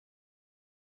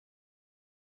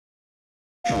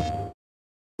Hello,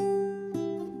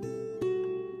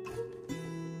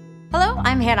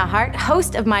 I'm Hannah Hart,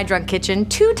 host of My Drunk Kitchen,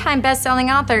 two-time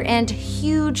best-selling author, and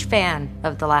huge fan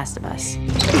of The Last of Us.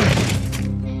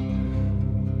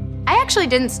 I actually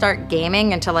didn't start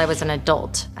gaming until I was an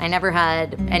adult. I never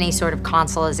had any sort of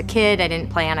console as a kid. I didn't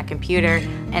play on a computer,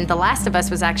 and The Last of Us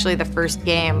was actually the first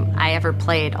game I ever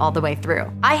played all the way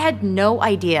through. I had no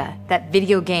idea that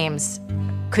video games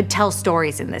could tell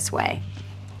stories in this way.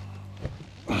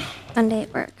 Monday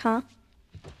at work, huh?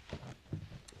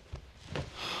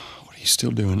 What are you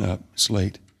still doing up? It's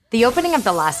late. The opening of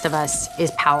The Last of Us is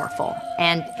powerful,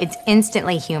 and it's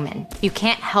instantly human. You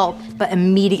can't help but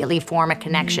immediately form a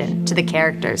connection to the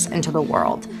characters and to the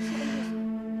world.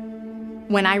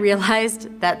 When I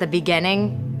realized that the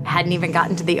beginning hadn't even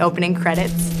gotten to the opening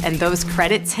credits, and those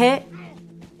credits hit,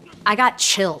 I got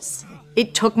chills.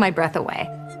 It took my breath away.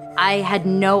 I had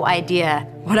no idea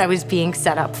what I was being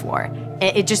set up for.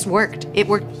 It just worked. It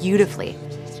worked beautifully.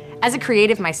 As a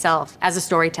creative myself, as a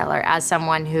storyteller, as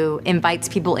someone who invites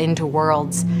people into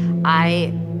worlds,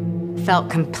 I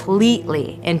felt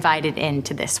completely invited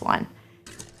into this one.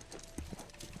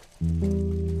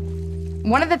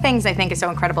 One of the things I think is so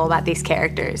incredible about these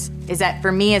characters is that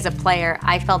for me as a player,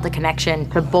 I felt a connection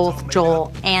to both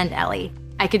Joel and Ellie.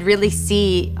 I could really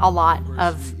see a lot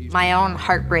of my own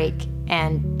heartbreak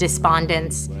and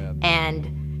despondence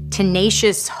and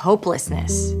tenacious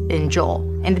hopelessness in Joel.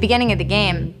 In the beginning of the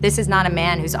game, this is not a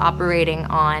man who's operating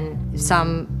on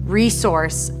some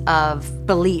resource of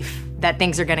belief that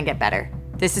things are gonna get better.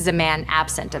 This is a man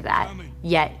absent of that,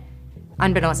 yet,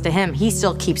 unbeknownst to him, he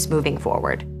still keeps moving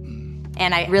forward.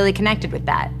 And I really connected with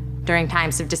that during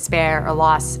times of despair or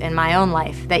loss in my own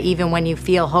life, that even when you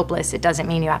feel hopeless, it doesn't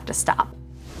mean you have to stop.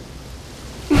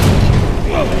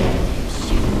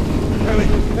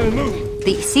 Ellie, move!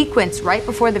 The sequence right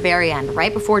before the very end,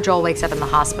 right before Joel wakes up in the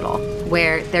hospital,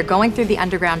 where they're going through the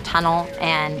underground tunnel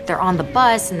and they're on the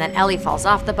bus, and then Ellie falls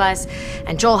off the bus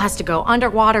and Joel has to go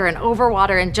underwater and over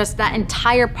water, and just that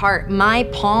entire part, my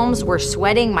palms were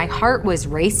sweating, my heart was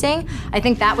racing. I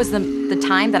think that was the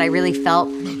time that I really felt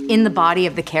in the body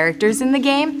of the characters in the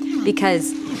game,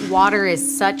 because water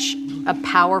is such a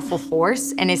powerful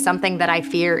force and is something that I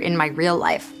fear in my real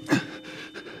life.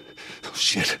 Oh,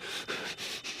 shit.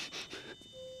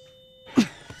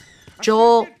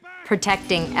 Joel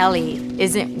protecting Ellie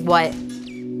isn't what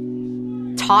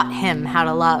taught him how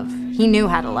to love. He knew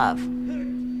how to love.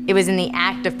 It was in the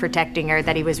act of protecting her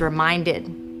that he was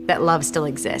reminded that love still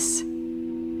exists.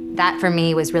 That, for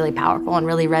me, was really powerful and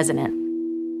really resonant.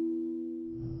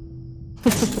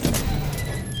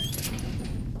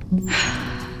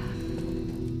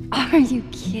 Are you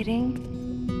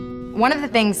kidding? One of the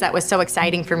things that was so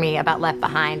exciting for me about Left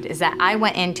Behind is that I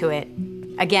went into it,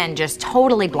 again, just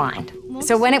totally blind.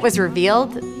 So when it was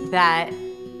revealed that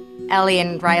Ellie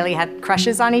and Riley had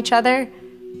crushes on each other,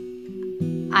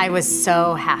 I was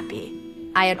so happy.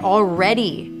 I had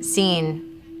already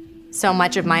seen so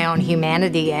much of my own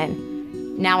humanity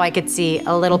in. Now I could see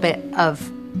a little bit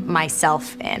of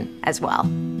myself in as well.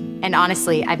 And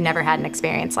honestly, I've never had an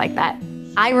experience like that.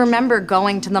 I remember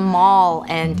going to the mall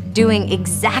and doing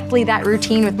exactly that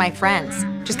routine with my friends,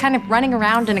 just kind of running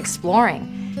around and exploring.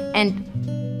 And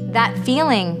that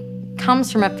feeling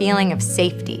comes from a feeling of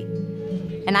safety.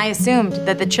 And I assumed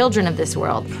that the children of this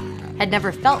world had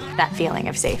never felt that feeling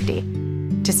of safety.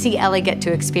 To see Ellie get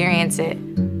to experience it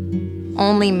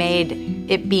only made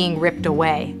it being ripped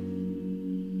away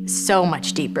so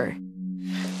much deeper.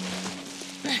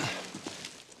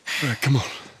 All right, come on.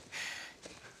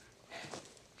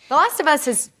 The Last of Us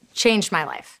has changed my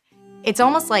life. It's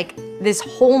almost like this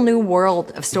whole new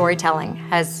world of storytelling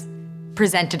has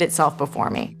presented itself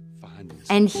before me.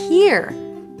 And here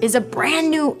is a brand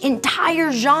new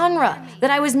entire genre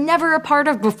that I was never a part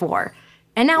of before.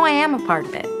 And now I am a part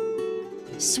of it.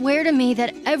 Swear to me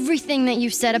that everything that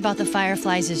you've said about the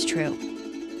Fireflies is true.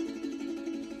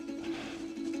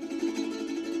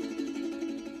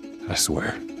 I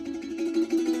swear.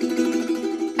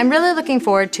 I'm really looking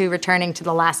forward to returning to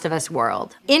the Last of Us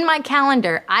world. In my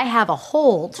calendar, I have a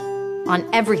hold on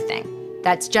everything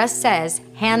that just says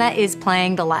Hannah is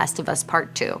playing The Last of Us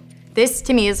Part 2. This,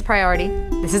 to me, is a priority.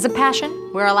 This is a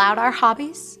passion. We're allowed our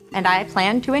hobbies, and I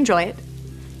plan to enjoy it.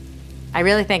 I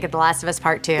really think that The Last of Us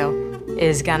Part 2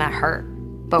 is gonna hurt,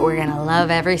 but we're gonna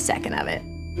love every second of it.